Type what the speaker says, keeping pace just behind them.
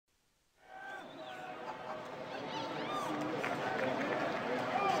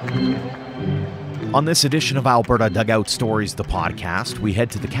On this edition of Alberta Dugout Stories, the podcast, we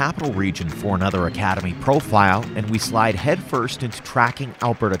head to the Capital Region for another Academy profile, and we slide headfirst into tracking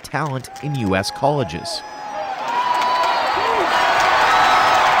Alberta talent in U.S. colleges.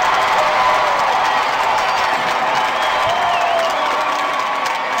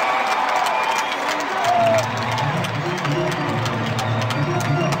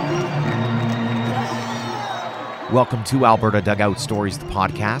 Welcome to Alberta Dugout Stories, the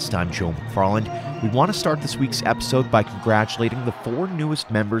podcast. I'm Joe McFarland. We want to start this week's episode by congratulating the four newest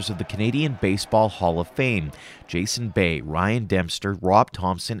members of the Canadian Baseball Hall of Fame: Jason Bay, Ryan Dempster, Rob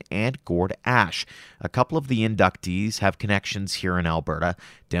Thompson, and Gord Ash. A couple of the inductees have connections here in Alberta.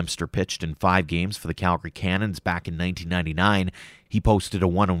 Dempster pitched in 5 games for the Calgary Cannons back in 1999. He posted a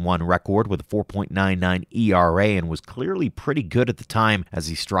 1-1 record with a 4.99 ERA and was clearly pretty good at the time as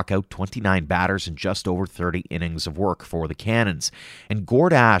he struck out 29 batters in just over 30 innings of work for the Cannons. And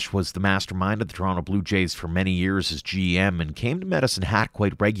Gord Ash was the mastermind of the Toronto Blue Jays for many years as GM and came to Medicine Hat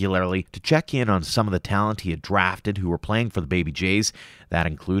quite regularly to check in on some of the talent he had drafted who were playing for the Baby Jays. That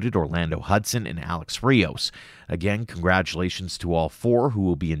included Orlando Hudson and Alex Rios. Again, congratulations to all four who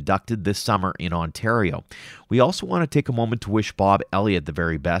will be inducted this summer in Ontario. We also want to take a moment to wish Bob Elliott the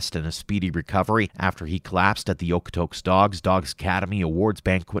very best and a speedy recovery after he collapsed at the Okotoks Dogs Academy Awards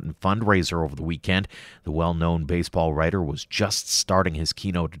Banquet and Fundraiser over the weekend. The well-known baseball writer was just starting his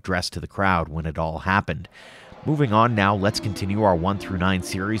keynote address to the crowd when it all happened. Moving on now, let's continue our 1-9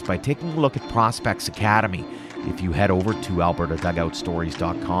 series by taking a look at Prospects Academy. If you head over to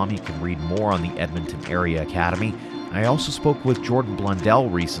albertadugoutstories.com, you can read more on the Edmonton Area Academy. I also spoke with Jordan Blundell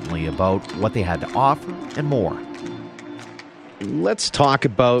recently about what they had to offer and more. Let's talk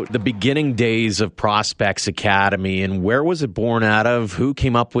about the beginning days of Prospects Academy and where was it born out of, who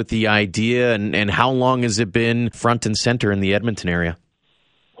came up with the idea, and how long has it been front and center in the Edmonton area?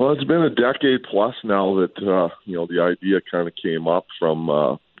 Well, it's been a decade plus now that the idea kind of came up from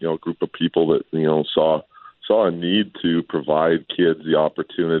a group of people that saw a need to provide kids the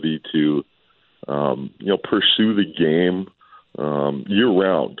opportunity to pursue the game year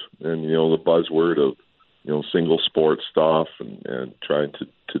round, and the buzzword of single sport stuff and trying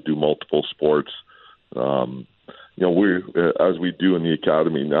to do multiple sports. We as we do in the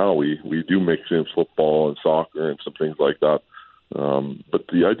academy now, we do mix in football and soccer and some things like that. But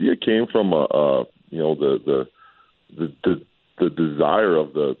the idea came from the desire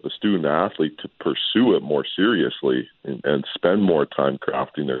of the student athlete to pursue it more seriously and spend more time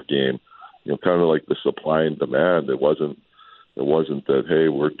crafting their game. Kind of like the supply and demand. It wasn't that, hey,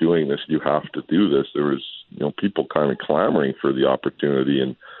 we're doing this, you have to do this. There was people kind of clamoring for the opportunity,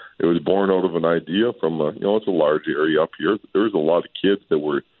 and it was born out of an idea from it's a large area up here. There was a lot of kids that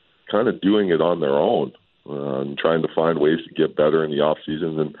were kind of doing it on their own and trying to find ways to get better in the off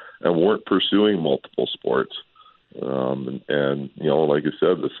seasons and weren't pursuing multiple sports. Like I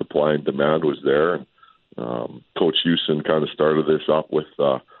said, the supply and demand was there. Coach Houston kind of started this up with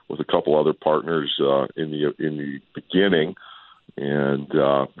a couple other partners in the beginning, and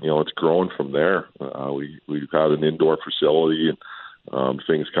it's grown from there. We've had an indoor facility, and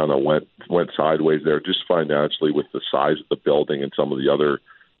things kind of went sideways there, just financially with the size of the building and some of the other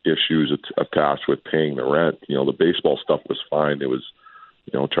issues attached with paying the rent. The baseball stuff was fine. It was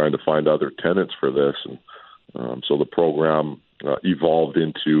trying to find other tenants for this, and so the program evolved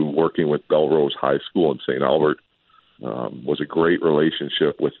into working with Belrose High School in St. Albert. Was a great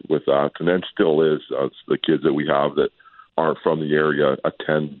relationship with that, and then still is. The kids that we have that aren't from the area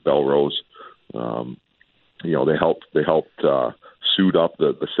attend Belrose. They helped suit up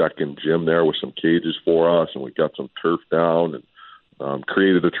the second gym there with some cages for us, and we got some turf down and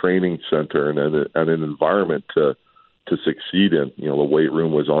created a training center and an environment to succeed in. The weight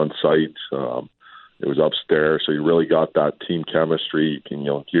room was on site. It was upstairs, so you really got that team chemistry. You can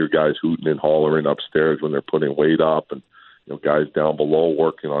hear guys hooting and hollering upstairs when they're putting weight up, and guys down below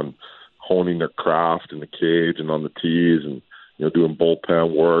working on honing their craft in the cage and on the tees, and doing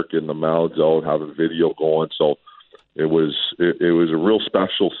bullpen work, getting the mounds out, having video going. So it was a real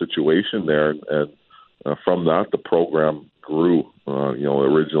special situation there, and from that the program grew.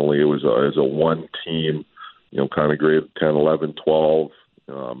 Originally it was a one team, kind of grade 10, 11, 12.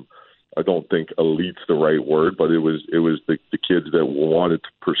 I don't think elite's the right word, but it was the kids that wanted to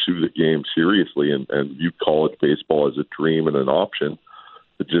pursue the game seriously and viewed college baseball as a dream and an option.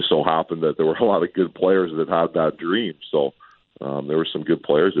 It just so happened that there were a lot of good players that had that dream. So there were some good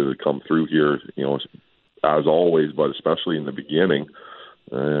players that had come through here, as always, but especially in the beginning.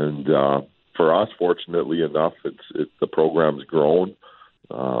 And for us, fortunately enough, the program's grown.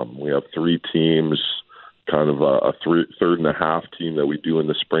 We have 3 teams kind of a third and a half team that we do in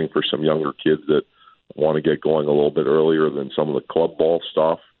the spring for some younger kids that want to get going a little bit earlier than some of the club ball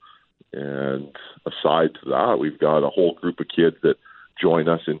stuff. And aside to that, we've got a whole group of kids that join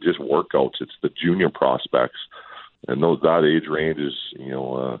us in just workouts. It's the junior prospects, and that age range is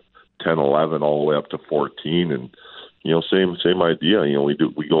 10, 11, all the way up to 14, and same idea.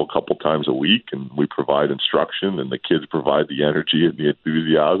 We go a couple times a week, and we provide instruction, and the kids provide the energy and the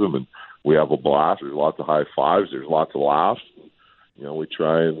enthusiasm, and we have a blast. There's lots of high fives. There's lots of laughs. We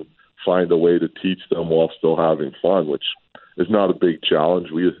try and find a way to teach them while still having fun, which is not a big challenge.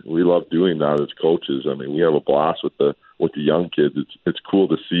 We love doing that as coaches. I mean, we have a blast with the young kids. It's cool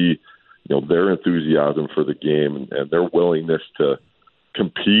to see their enthusiasm for the game and their willingness to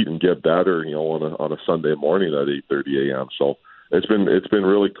compete and get better, on a Sunday morning at 8:30 a.m. So it's been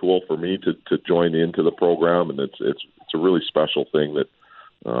really cool for me to join into the program, and it's a really special thing that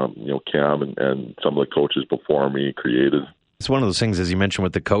Cam and some of the coaches before me created. It's one of those things, as you mentioned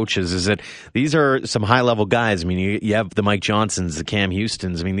with the coaches, is that these are some high-level guys. I mean, you have the Mike Johnsons, the Cam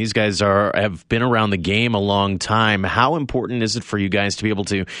Houstons. I mean, these guys have been around the game a long time. How important is it for you guys to be able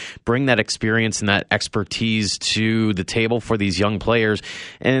to bring that experience and that expertise to the table for these young players?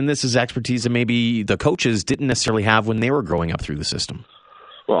 And this is expertise that maybe the coaches didn't necessarily have when they were growing up through the system.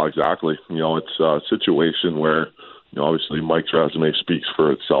 Well, exactly. It's a situation where obviously Mike's resume speaks for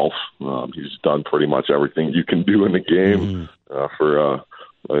itself. He's done pretty much everything you can do in the game for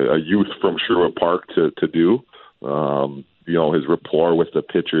a youth from Sherwood Park to do. His rapport with the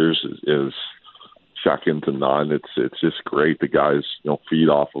pitchers is second to none. It's just great. The guys feed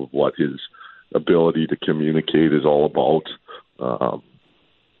off of what his ability to communicate is all about.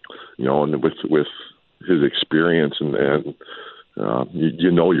 And with his experience and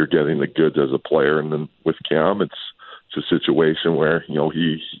you're getting the goods as a player. And then with Cam, it's a situation where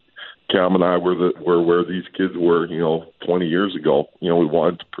Cam and I were where these kids were 20 years ago. We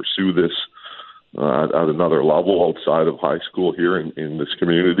wanted to pursue this at another level outside of high school here in this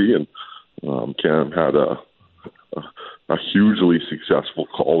community, and Cam had a hugely successful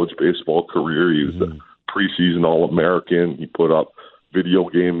college baseball career. He was a preseason All-American. He put up video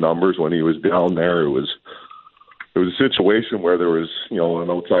game numbers when he was down there. It was a situation where there was, an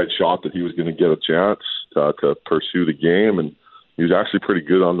outside shot that he was going to get a chance to pursue the game, and he was actually pretty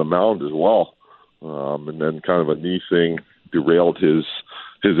good on the mound as well. And then kind of a knee thing derailed his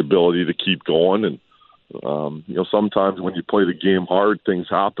ability to keep going. And sometimes when you play the game hard, things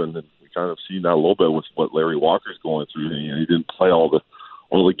happen, and we kind of seen that a little bit with what Larry Walker's going through. He didn't play all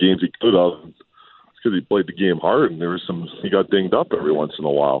the games he could have because he played the game hard, and he got dinged up every once in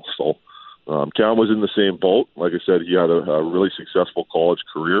a while. So. Cam was in the same boat. Like I said, he had a really successful college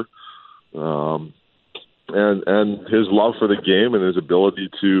career. And his love for the game and his ability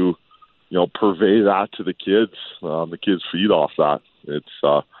to, purvey that to the kids. The kids feed off that. It's,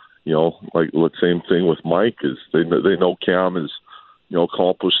 like the same thing with Mike is they know Cam has,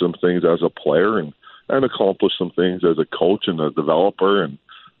 accomplished some things as a player and accomplished some things as a coach and a developer and,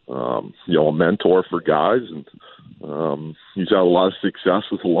 a mentor for guys. And he's had a lot of success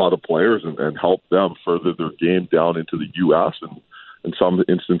with a lot of players and helped them further their game down into the U.S. and in some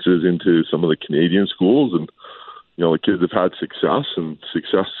instances into some of the Canadian schools. And, the kids have had success, and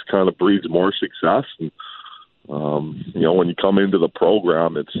success kind of breeds more success. And, when you come into the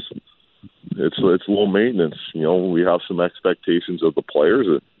program, it's low maintenance. We have some expectations of the players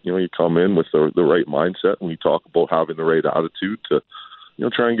that, you come in with the right mindset, and we talk about having the right attitude to,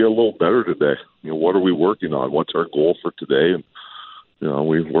 try and get a little better today. What are we working on? What's our goal for today? And,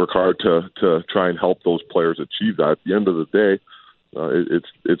 we work hard to try and help those players achieve that. At the end of the day,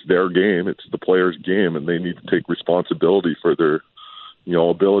 it's their game. It's the players' game, and they need to take responsibility for their,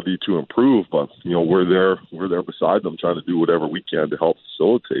 ability to improve. But, we're there beside them trying to do whatever we can to help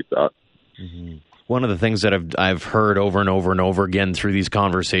facilitate that. Mm-hmm. One of the things that I've heard over and over and over again through these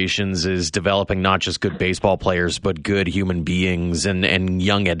conversations is developing not just good baseball players, but good human beings and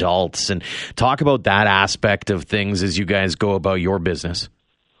young adults. And talk about that aspect of things as you guys go about your business.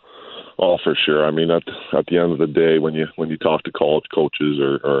 Oh, for sure. I mean, at the end of the day, when you talk to college coaches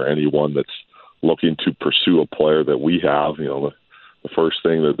or anyone that's looking to pursue a player that we have, the first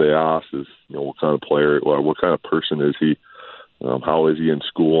thing that they ask is, what kind of player, what kind of person is he? How is he in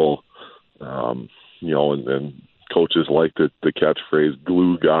school? And coaches like the catchphrase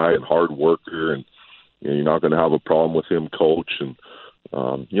glue guy and hard worker, and you're not going to have a problem with him, coach. And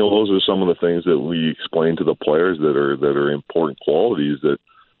those are some of the things that we explain to the players that are important qualities that,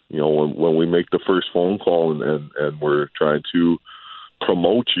 when we make the first phone call and we're trying to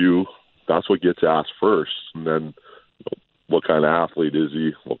promote you, that's what gets asked first. And then what kind of athlete is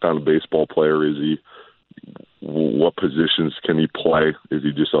he? What kind of baseball player is he? what positions can he play? Is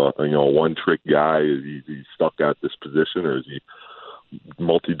he just a one-trick guy? Is he stuck at this position, or is he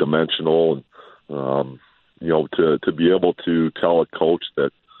multi-dimensional? And to be able to tell a coach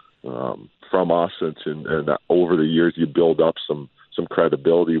that from us and over the years you build up some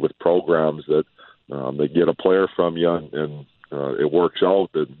credibility with programs that they get a player from you and it works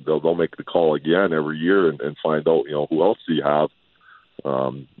out, that they'll make the call again every year and find out who else do you have.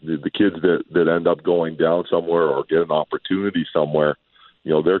 The kids that end up going down somewhere or get an opportunity somewhere,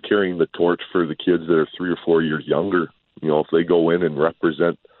 they're carrying the torch for the kids that are 3 or 4 years younger. If they go in and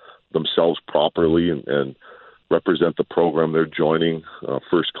represent themselves properly and represent the program they're joining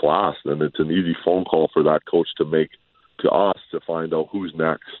first class, then it's an easy phone call for that coach to make to us to find out who's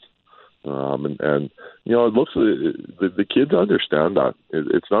next. It looks the kids understand that.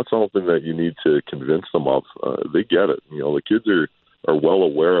 It's not something that you need to convince them of. They get it. The kids are well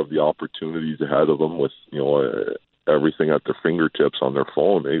aware of the opportunities ahead of them with everything at their fingertips on their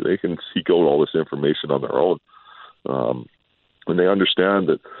phone. They can seek out all this information on their own. And they understand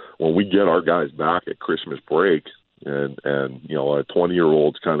that when we get our guys back at Christmas break and a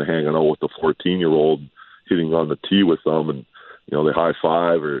 20-year-old's kind of hanging out with a 14-year-old, hitting on the tee with them, and they high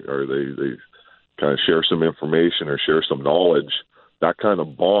five or they kind of share some information or share some knowledge, that kind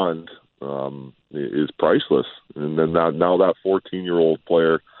of bond is priceless. And then now that 14-year-old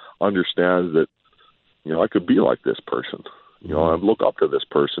player understands that I could be like this person. I look up to this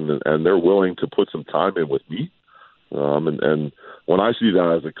person, and they're willing to put some time in with me. And when I see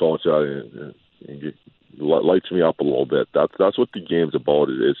that as a coach, it lights me up a little bit. That's what the game's about.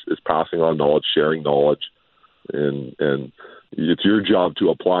 Is passing on knowledge, sharing knowledge, and it's your job to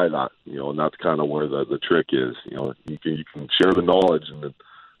apply that. And that's kind of where the trick is. You can share the knowledge, and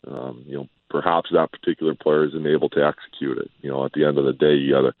then perhaps that particular player isn't able to execute it. At the end of the day,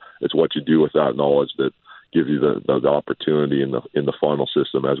 it's what you do with that knowledge that gives you the opportunity in the funnel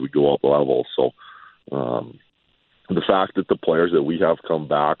system as we go up levels. So. The fact that the players that we have come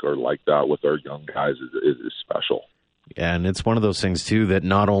back are like that with our young guys is special. Yeah, and it's one of those things, too, that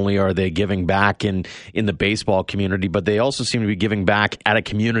not only are they giving back in the baseball community, but they also seem to be giving back at a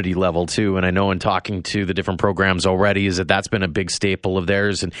community level, too. And I know in talking to the different programs already is that's been a big staple of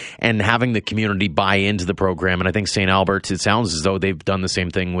theirs, and having the community buy into the program. And I think St. Albert's, it sounds as though they've done the same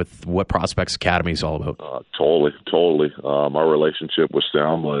thing with what Prospects Academy is all about. Totally. Our relationship with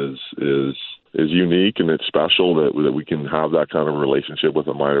Salma is unique, and it's special that we can have that kind of relationship with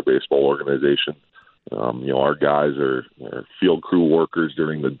a minor baseball organization. Our guys are field crew workers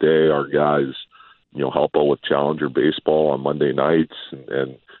during the day. Our guys, help out with Challenger baseball on Monday nights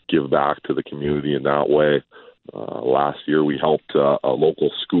and give back to the community in that way. Last year, we helped a local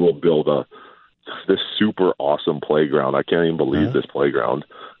school build this super awesome playground. I can't even believe this playground.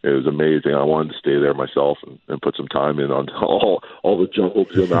 It was amazing. I wanted to stay there myself and put some time in on all the jungle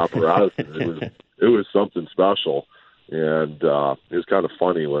gym apparatus. It was something special, and it was kind of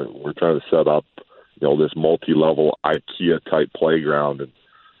funny when we're trying to set up, this multi-level IKEA type playground, and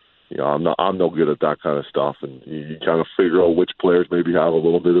I'm no good at that kind of stuff. And you kind of figure out which players maybe have a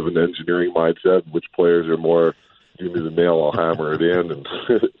little bit of an engineering mindset, and which players are more, give me the nail, I'll hammer it in. And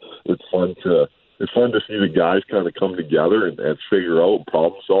it's fun to see the guys kind of come together and figure out and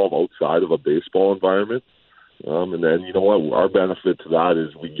problem solve outside of a baseball environment. And then, our benefit to that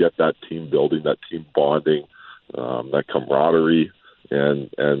is we get that team building, that team bonding, that camaraderie. And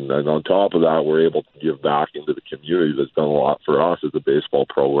on top of that, we're able to give back into the community that's done a lot for us as a baseball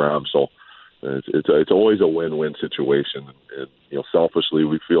program. So it's always a win-win situation. And selfishly,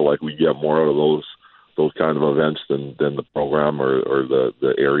 we feel like we get more out of those kind of events than the program or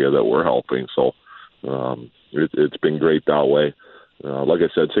the area that we're helping. So it's been great that way. Like I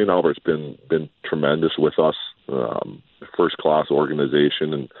said, St. Albert's been tremendous with us, first-class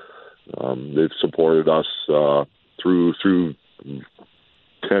organization, and they've supported us through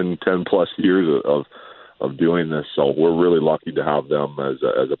 10 plus years of doing this. So we're really lucky to have them as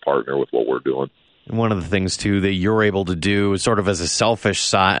a partner with what we're doing. And one of the things, too, that you're able to do sort of as a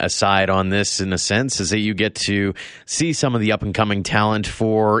selfish aside on this, in a sense, is that you get to see some of the up-and-coming talent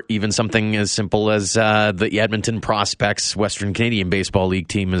for even something as simple as the Edmonton Prospects Western Canadian Baseball League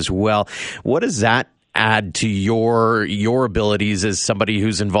team as well. What does that add to your abilities as somebody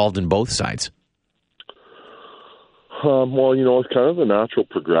who's involved in both sides? Well, it's kind of a natural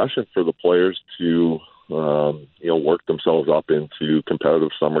progression for the players to, work themselves up into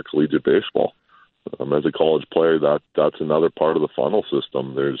competitive summer collegiate baseball. As a college player, that's another part of the funnel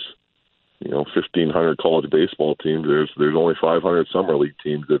system. There's, 1,500 college baseball teams. There's only 500 summer league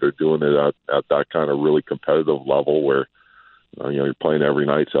teams that are doing it at that kind of really competitive level where, You're playing every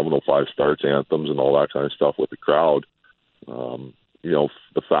night, 7:05 starts, anthems, and all that kind of stuff with the crowd.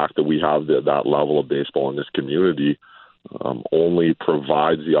 The fact that we have that level of baseball in this community only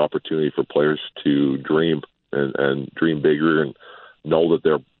provides the opportunity for players to dream and dream bigger and know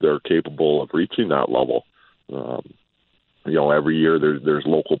that they're capable of reaching that level. Every year there's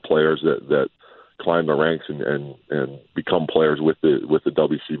local players that climb the ranks and become players with the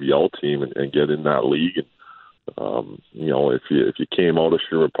WCBL team and get in that league. And if you came out of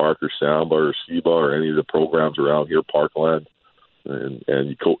Sherwood Park or Samba or Seba or any of the programs around here, Parkland,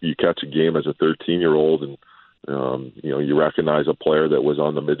 and you catch a game as a 13-year-old and you recognize a player that was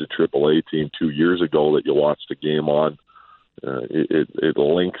on the mid to AAA team 2 years ago that you watched a game on, it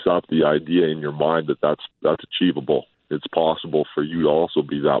links up the idea in your mind that that's achievable. It's possible for you to also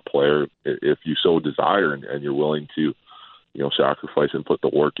be that player if you so desire and you're willing to, sacrifice and put the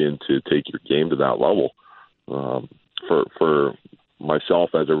work in to take your game to that level. For myself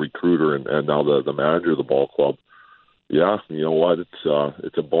as a recruiter and now the manager of the ball club, yeah, you know what? It's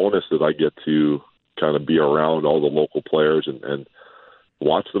a bonus that I get to kind of be around all the local players and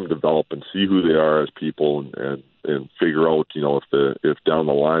watch them develop and see who they are as people and figure out, if down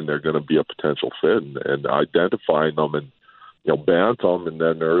the line they're going to be a potential fit and identifying them and, bantam and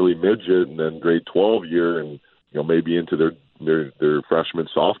then early midget and then grade 12 year and, maybe into their freshman,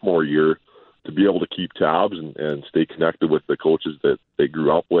 sophomore year to be able to keep tabs and stay connected with the coaches that they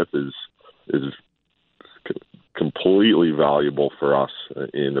grew up with is completely valuable for us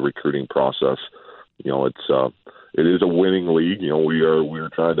in the recruiting process. It is a winning league. We are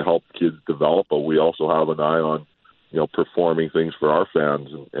trying to help kids develop, but we also have an eye on, performing things for our fans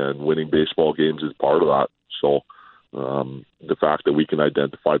and winning baseball games is part of that. So the fact that we can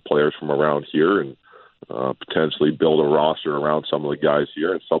identify players from around here and potentially build a roster around some of the guys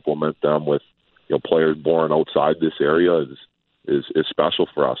here and supplement them with, players born outside this area is special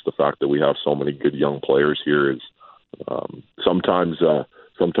for us. The fact that we have so many good young players here is sometimes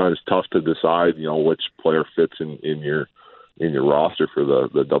tough to decide, which player fits in your roster for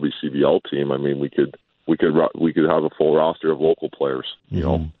the WCBL team. I mean, we could have a full roster of local players,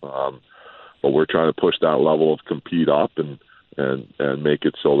 but we're trying to push that level of compete up and make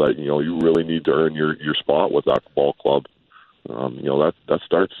it so that you really need to earn your spot with that ball club. That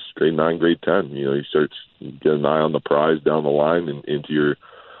starts grade 9, grade 10. You start get an eye on the prize down the line and into your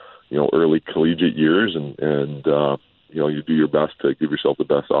early collegiate years and you do your best to give yourself the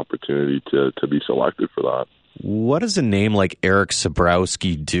best opportunity to be selected for that. What does a name like Eric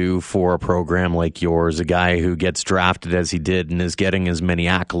Sabrowski do for a program like yours, a guy who gets drafted as he did and is getting as many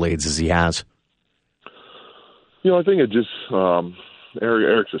accolades as he has? I think it just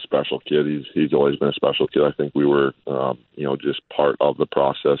Eric's a special kid. He's always been a special kid. I think we were just part of the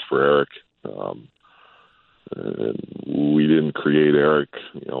process for Eric. And we didn't create Eric.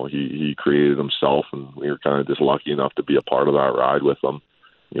 He created himself, and we were kind of just lucky enough to be a part of that ride with him.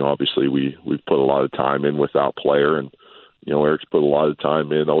 Obviously we've put a lot of time in with that player, and Eric's put a lot of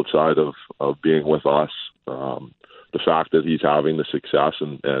time in outside of being with us. The fact that he's having the success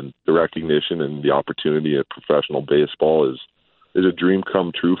and the recognition and the opportunity at professional baseball is a dream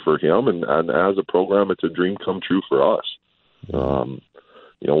come true for him, and as a program, it's a dream come true for us.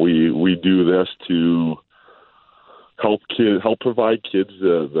 We do this to help provide kids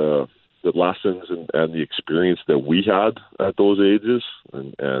the lessons and the experience that we had at those ages,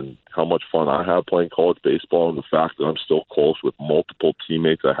 and how much fun I had playing college baseball, and the fact that I'm still close with multiple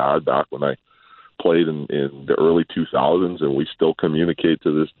teammates I had back when I played in the early 2000s, and we still communicate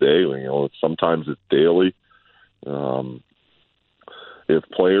to this day. Sometimes it's daily. If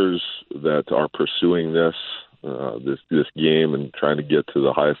players that are pursuing this game and trying to get to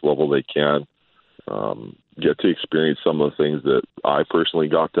the highest level they can get to experience some of the things that I personally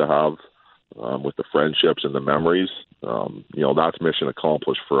got to have with the friendships and the memories, that's mission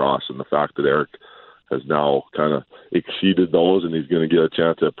accomplished for us. And the fact that Eric has now kind of exceeded those and he's going to get a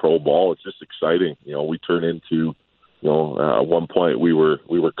chance at pro ball, it's just exciting. We turn into, at one point we were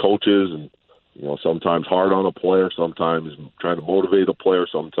coaches and, sometimes hard on a player, sometimes trying to motivate a player,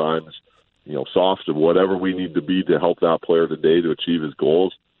 sometimes, soft or whatever we need to be to help that player today to achieve his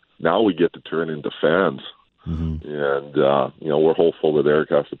goals. Now we get to turn into fans. Mm-hmm. And, we're hopeful that Eric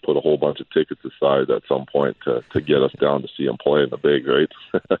has to put a whole bunch of tickets aside at some point to get us down to see him play in the big, right?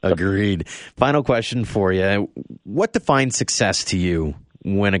 Agreed. Final question for you. What defines success to you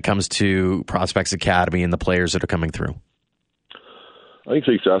when it comes to Prospects Academy and the players that are coming through? I think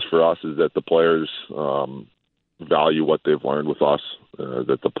success for us is that the players value what they've learned with us,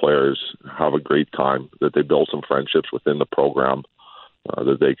 that the players have a great time, that they build some friendships within the program,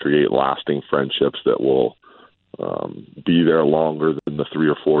 that they create lasting friendships that will be there longer than the 3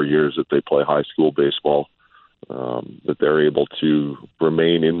 or 4 years that they play high school baseball, that they're able to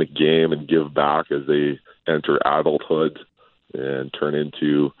remain in the game and give back as they enter adulthood and turn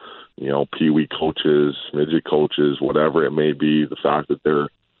into, peewee coaches, midget coaches, whatever it may be. The fact that they're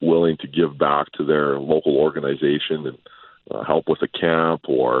willing to give back to their local organization and help with a camp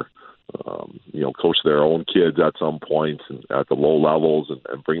or, coach their own kids at some point and at the low levels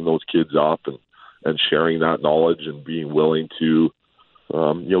and bring those kids up and sharing that knowledge and being willing to,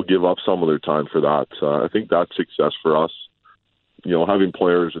 give up some of their time for that. I think that's success for us. Having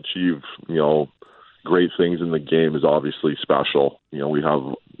players achieve, great things in the game is obviously special. We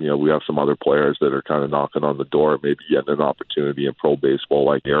have some other players that are kind of knocking on the door, maybe getting an opportunity in pro baseball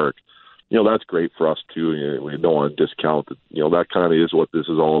like Eric. That's great for us too. We don't want to discount that. That kind of is what this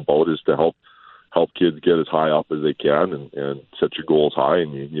is all about, is to help kids get as high up as they can and set your goals high,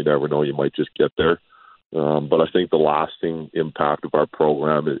 and you never know, you might just get there. But I think the lasting impact of our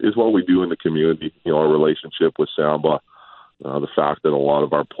program is what we do in the community. Our relationship with Samba, the fact that a lot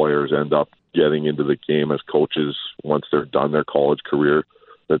of our players end up getting into the game as coaches once they're done their college career,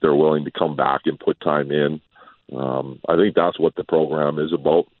 that they're willing to come back and put time in. I think that's what the program is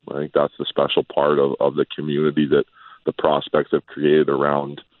about. I think that's the special part of the community that the prospects have created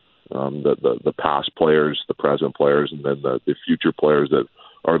around the past players, the present players, and then the future players that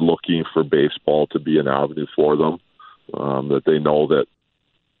are looking for baseball to be an avenue for them. That they know that,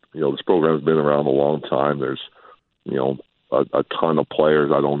 this program has been around a long time. There's, a ton of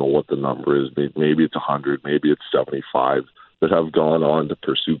players. I don't know what the number is. Maybe it's 100, maybe it's 75 that have gone on to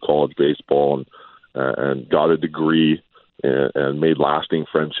pursue college baseball and got a degree and made lasting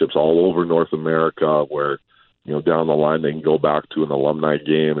friendships all over North America, where, down the line they can go back to an alumni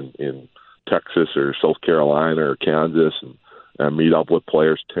game in Texas or South Carolina or Kansas and meet up with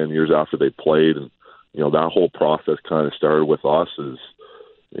players 10 years after they played. And, that whole process kind of started with us is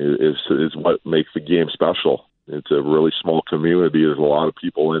what makes the game special. It's a really small community. There's a lot of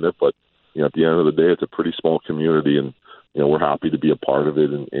people in it, but, at the end of the day, it's a pretty small community, and, we're happy to be a part of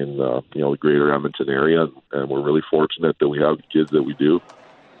it in the greater Edmonton area, and we're really fortunate that we have the kids that we do.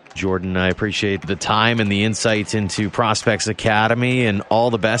 Jordan, I appreciate the time and the insights into Prospects Academy, and all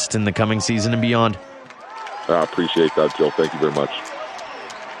the best in the coming season and beyond. I appreciate that, Joe. Thank you very much.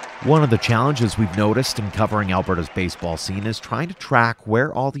 One of the challenges we've noticed in covering Alberta's baseball scene is trying to track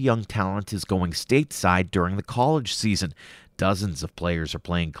where all the young talent is going stateside during the college season. Dozens of players are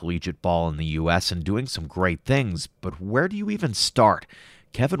playing collegiate ball in the U.S. and doing some great things, but where do you even start?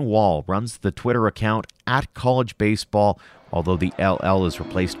 Kevin Wall runs the Twitter account @collegebaseball. Although the LL is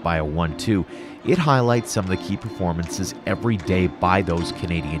replaced by a 1-2, it highlights some of the key performances every day by those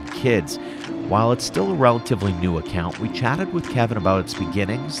Canadian kids. While it's still a relatively new account, we chatted with Kevin about its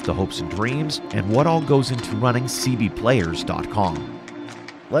beginnings, the hopes and dreams, and what all goes into running cbplayers.com.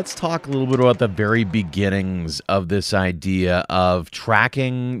 Let's talk a little bit about the very beginnings of this idea of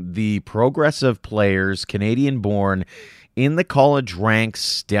tracking the progress of players, Canadian-born, in the college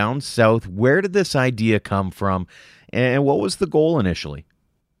ranks down south. Where did this idea come from? And what was the goal initially?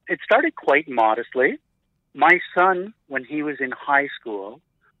 It started quite modestly. My son, when he was in high school,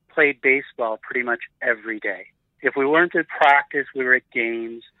 played baseball pretty much every day. If we weren't at practice, we were at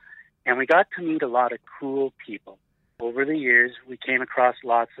games, and we got to meet a lot of cool people. Over the years, we came across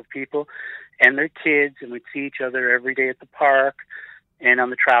lots of people and their kids, and we'd see each other every day at the park and on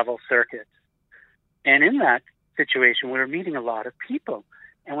the travel circuit. And in that situation, we were meeting a lot of people.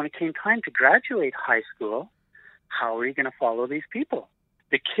 And when it came time to graduate high school, how are you going to follow these people?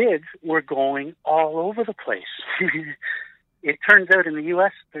 The kids were going all over the place. It turns out in the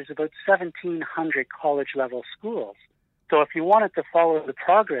U.S., there's about 1,700 college-level schools. So if you wanted to follow the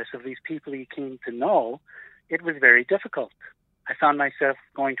progress of these people you came to know, it was very difficult. I found myself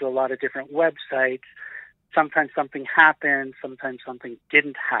going to a lot of different websites. Sometimes something happened, sometimes something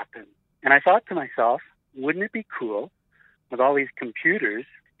didn't happen. And I thought to myself, wouldn't it be cool with all these computers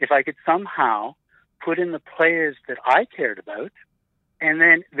if I could somehow put in the players that I cared about, and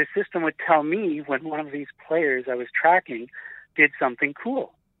then the system would tell me when one of these players I was tracking did something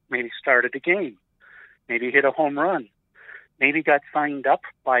cool. Maybe started a game, maybe hit a home run, maybe got signed up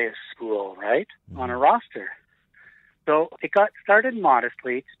by a school, right, on a roster. So it got started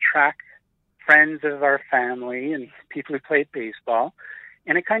modestly to track friends of our family and people who played baseball,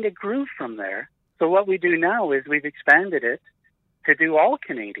 and it kind of grew from there. So what we do now is we've expanded it to do all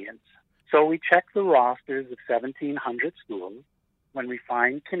Canadians. So we check the rosters of 1,700 schools. When we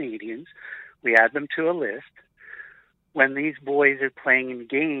find Canadians, we add them to a list. When these boys are playing in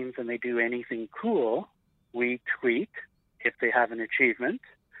games and they do anything cool, we tweet if they have an achievement,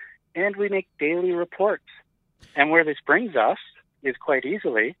 and we make daily reports. And where this brings us is quite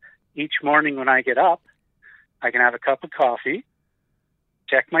easily, each morning when I get up, I can have a cup of coffee,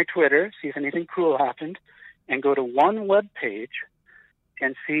 check my Twitter, see if anything cool happened, and go to one web page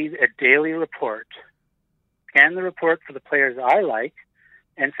and see a daily report. Scan the report for the players I like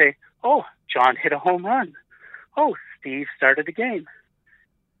and say, oh, John hit a home run. Oh, Steve started a game.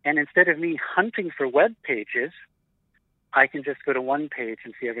 And instead of me hunting for web pages, I can just go to one page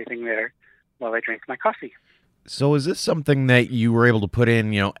and see everything there while I drink my coffee. So is this something that you were able to put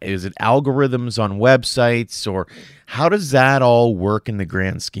in, is it algorithms on websites, or how does that all work in the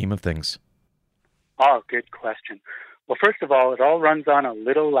grand scheme of things? Oh, good question. Well, first of all, it all runs on a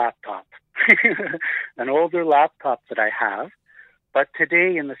little laptop, an older laptop that I have. But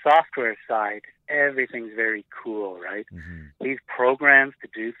today in the software side, everything's very cool, right? Mm-hmm. These programs to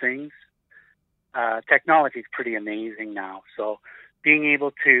do things, technology is pretty amazing now. So being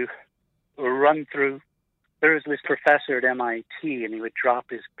able to run through, there was this professor at MIT, and he would drop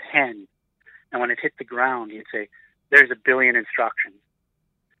his pen, and when it hit the ground, he'd say, there's 1 billion instructions.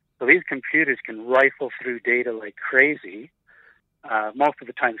 So these computers can rifle through data like crazy. Most of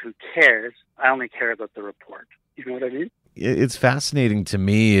the time, who cares? I only care about the report. You know what I mean? It's fascinating to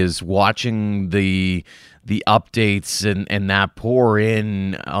me is watching the updates and that pour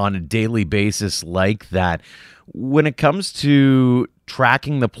in on a daily basis like that. When it comes to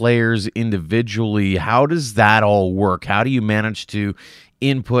tracking the players individually, how does that all work? How do you manage to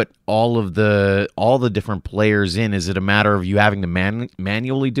input all the different players in? Is it a matter of you having to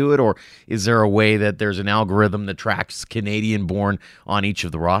manually do it, or is there a way that there's an algorithm that tracks Canadian-born on each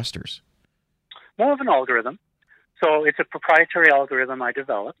of the rosters? More of an algorithm. So it's a proprietary algorithm I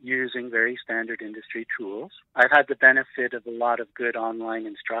developed using very standard industry tools. I've had the benefit of a lot of good online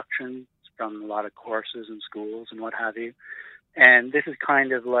instruction from a lot of courses and schools and what have you. And this is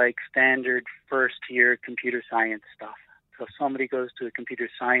kind of like standard first-year computer science stuff. So if somebody goes to a computer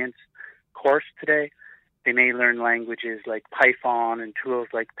science course today, they may learn languages like Python and tools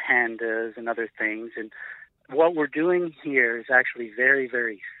like Pandas and other things. And what we're doing here is actually very,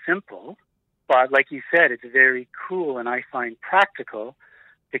 very simple. But like you said, it's very cool and I find practical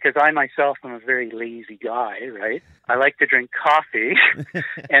because I myself am a very lazy guy, right? I like to drink coffee.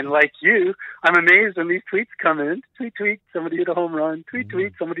 And like you, I'm amazed when these tweets come in. Tweet, somebody hit a home run.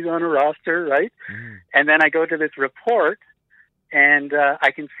 Tweet, somebody's on a roster, right? And then I go to this report and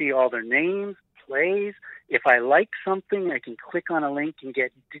I can see all their names, plays. If I like something, I can click on a link and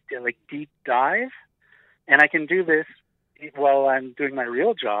get deep dive. And I can do this while I'm doing my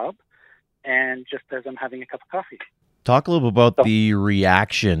real job and just as I'm having a cup of coffee. Talk a little bit about the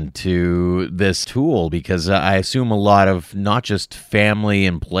reaction to this tool, because I assume a lot of not just family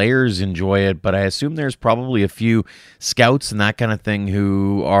and players enjoy it, but I assume there's probably a few scouts and that kind of thing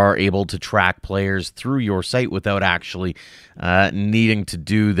who are able to track players through your site without actually needing to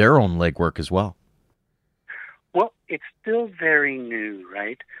do their own legwork as well. Well, it's still very new,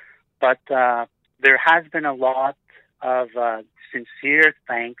 right? But there has been a lot of sincere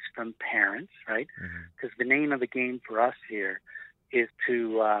thanks from parents, right? Because the name of the game for us here is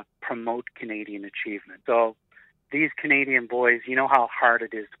to promote Canadian achievement. So these Canadian boys, you know how hard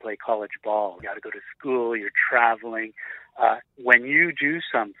it is to play college ball. You got to go to school, you're traveling. When you do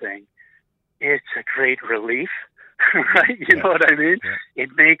something, it's a great relief, right? You know what I mean? Yeah. It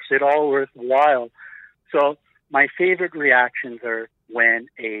makes it all worthwhile. So my favorite reactions are when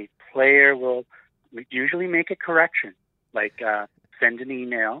a player will usually make a correction, like send an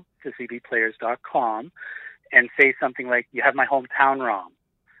email to cbplayers.com and say something like, you have my hometown wrong.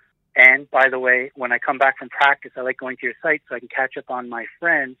 And by the way, when I come back from practice, I like going to your site so I can catch up on my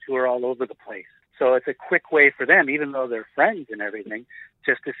friends who are all over the place. So it's a quick way for them, even though they're friends and everything,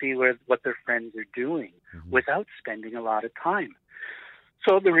 just to see what their friends are doing without spending a lot of time.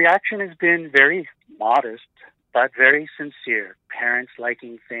 So the reaction has been very modest, but very sincere. Parents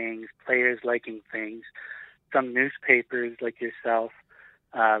liking things, players liking things, some newspapers like yourself,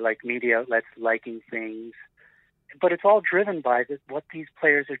 like media outlets liking things. But it's all driven by what these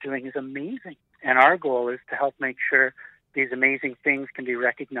players are doing is amazing. And our goal is to help make sure these amazing things can be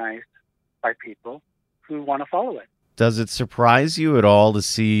recognized by people who want to follow it. Does it surprise you at all to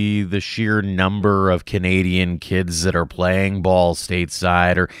see the sheer number of Canadian kids that are playing ball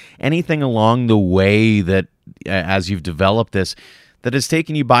stateside, or anything along the way that, as you've developed this, that has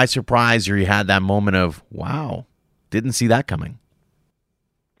taken you by surprise, or you had that moment of, wow, didn't see that coming?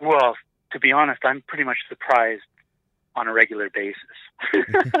 Well, to be honest, I'm pretty much surprised on a regular basis.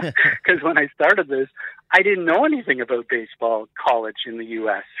 Because when I started this, I didn't know anything about baseball college in the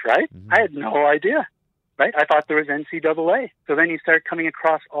U.S., right? I had no idea, right? I thought there was NCAA. So then you start coming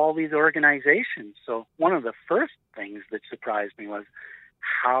across all these organizations. So one of the first things that surprised me was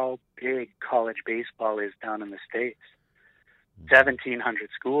how big college baseball is down in the States. 1,700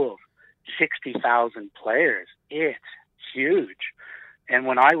 schools, 60,000 players. It's huge. And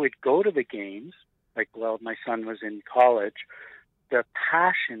when I would go to the games, like, well, my son was in college, the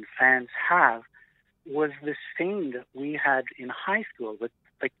passion fans have was the same that we had in high school. But,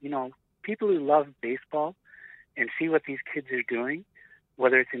 like, you know, people who love baseball and see what these kids are doing,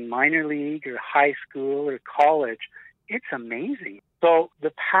 whether it's in minor league or high school or college, it's amazing. So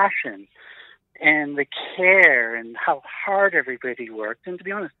the passion and the care and how hard everybody worked, and to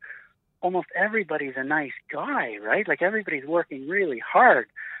be honest, almost everybody's a nice guy, right? Like, everybody's working really hard.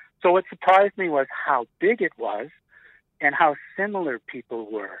 So what surprised me was how big it was and how similar people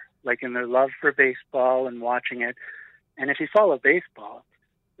were, like in their love for baseball and watching it. And if you follow baseball,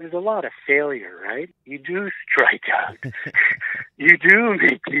 there's a lot of failure, right? You do strike out. You do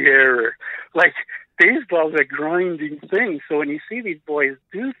make the error. Like, baseball's a grinding thing. So when you see these boys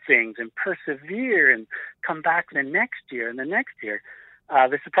do things and persevere and come back the next year and the next year,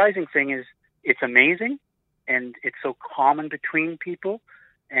 the surprising thing is it's amazing and it's so common between people,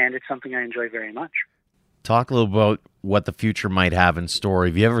 and it's something I enjoy very much. Talk a little about what the future might have in store.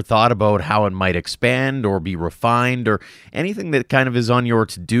 Have you ever thought about how it might expand or be refined, or anything that kind of is on your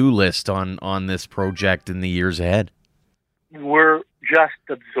to-do list on this project in the years ahead? We're just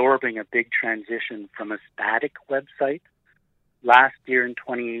absorbing a big transition from a static website. Last year in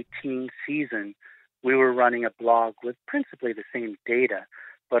 2018 season, we were running a blog with principally the same data,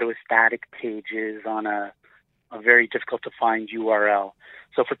 but it was static pages on a very difficult to find URL.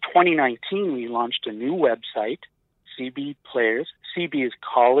 So for 2019, we launched a new website, CB Players. CB is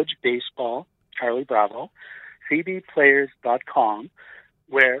College Baseball, Charlie Bravo, cbplayers.com,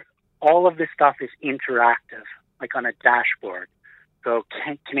 where all of this stuff is interactive, like on a dashboard. So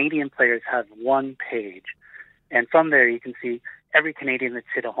Canadian players have one page, and from there you can see every Canadian that's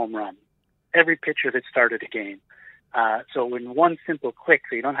hit a home run, every pitcher that started a game. So in one simple click,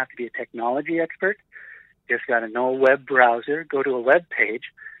 so you don't have to be a technology expert, just got to know a web browser, go to a web page,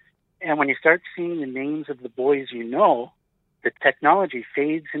 and when you start seeing the names of the boys you know, the technology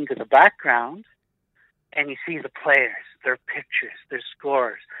fades into the background, and you see the players, their pictures, their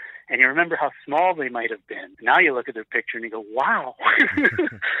scores, and you remember how small they might have been. Now you look at their picture and you go, wow, 6'5".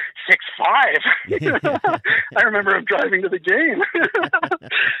 I remember him driving to the game.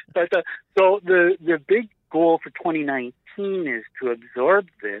 But so the big goal for 2019 is to absorb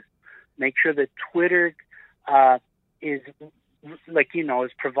this, make sure that Twitter is, like, you know,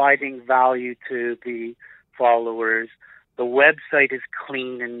 is providing value to the followers. The website is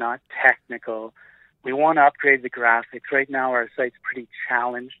clean and not technical. We want to upgrade the graphics. Right now our site's pretty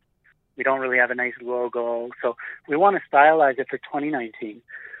challenged. We don't really have a nice logo. So we want to stylize it for 2019.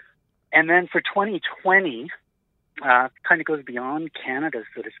 And then for 2020, kind of goes beyond Canada,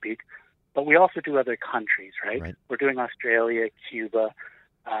 so to speak, but we also do other countries, right? We're doing Australia, Cuba.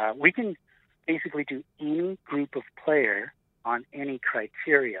 We can basically do any group of player on any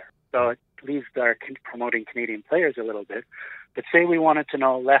criteria. So it leaves our promoting Canadian players a little bit. But say we wanted to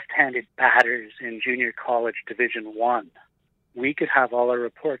know left-handed batters in junior college Division I, we could have all our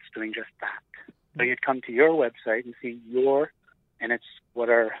reports doing just that. So you'd come to your website and see and it's what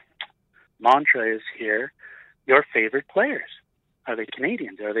our mantra is here, your favorite players. Are they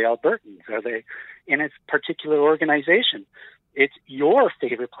Canadians? Are they Albertans? Are they in a particular organization? It's your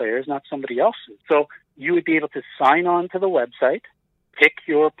favorite players, not somebody else's. So you would be able to sign on to the website, pick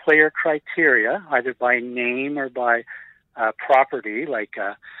your player criteria, either by name or by property, like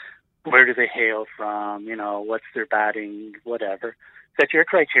where do they hail from, you know, what's their batting, whatever. Set your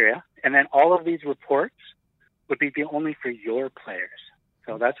criteria, and then all of these reports would be only for your players.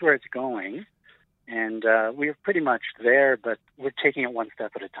 So that's where it's going. And we're pretty much there, but we're taking it one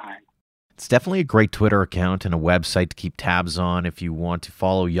step at a time. It's definitely a great Twitter account and a website to keep tabs on if you want to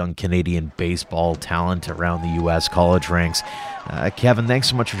follow young Canadian baseball talent around the U.S. college ranks. Kevin, thanks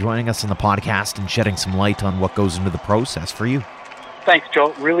so much for joining us on the podcast and shedding some light on what goes into the process for you. Thanks,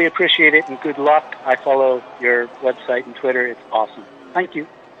 Joe. Really appreciate it, and good luck. I follow your website and Twitter. It's awesome. Thank you.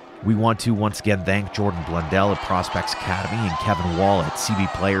 We want to once again thank Jordan Blundell at Prospects Academy and Kevin Wall at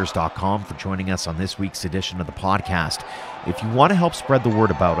cbplayers.com for joining us on this week's edition of the podcast. If you want to help spread the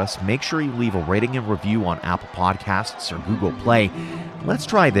word about us, make sure you leave a rating and review on Apple Podcasts or Google Play. Let's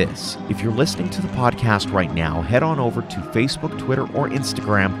try this. If you're listening to the podcast right now, head on over to Facebook, Twitter, or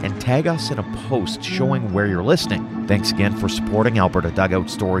Instagram and tag us in a post showing where you're listening. Thanks again for supporting Alberta Dugout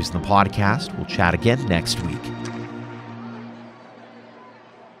Stories in the podcast. We'll chat again next week.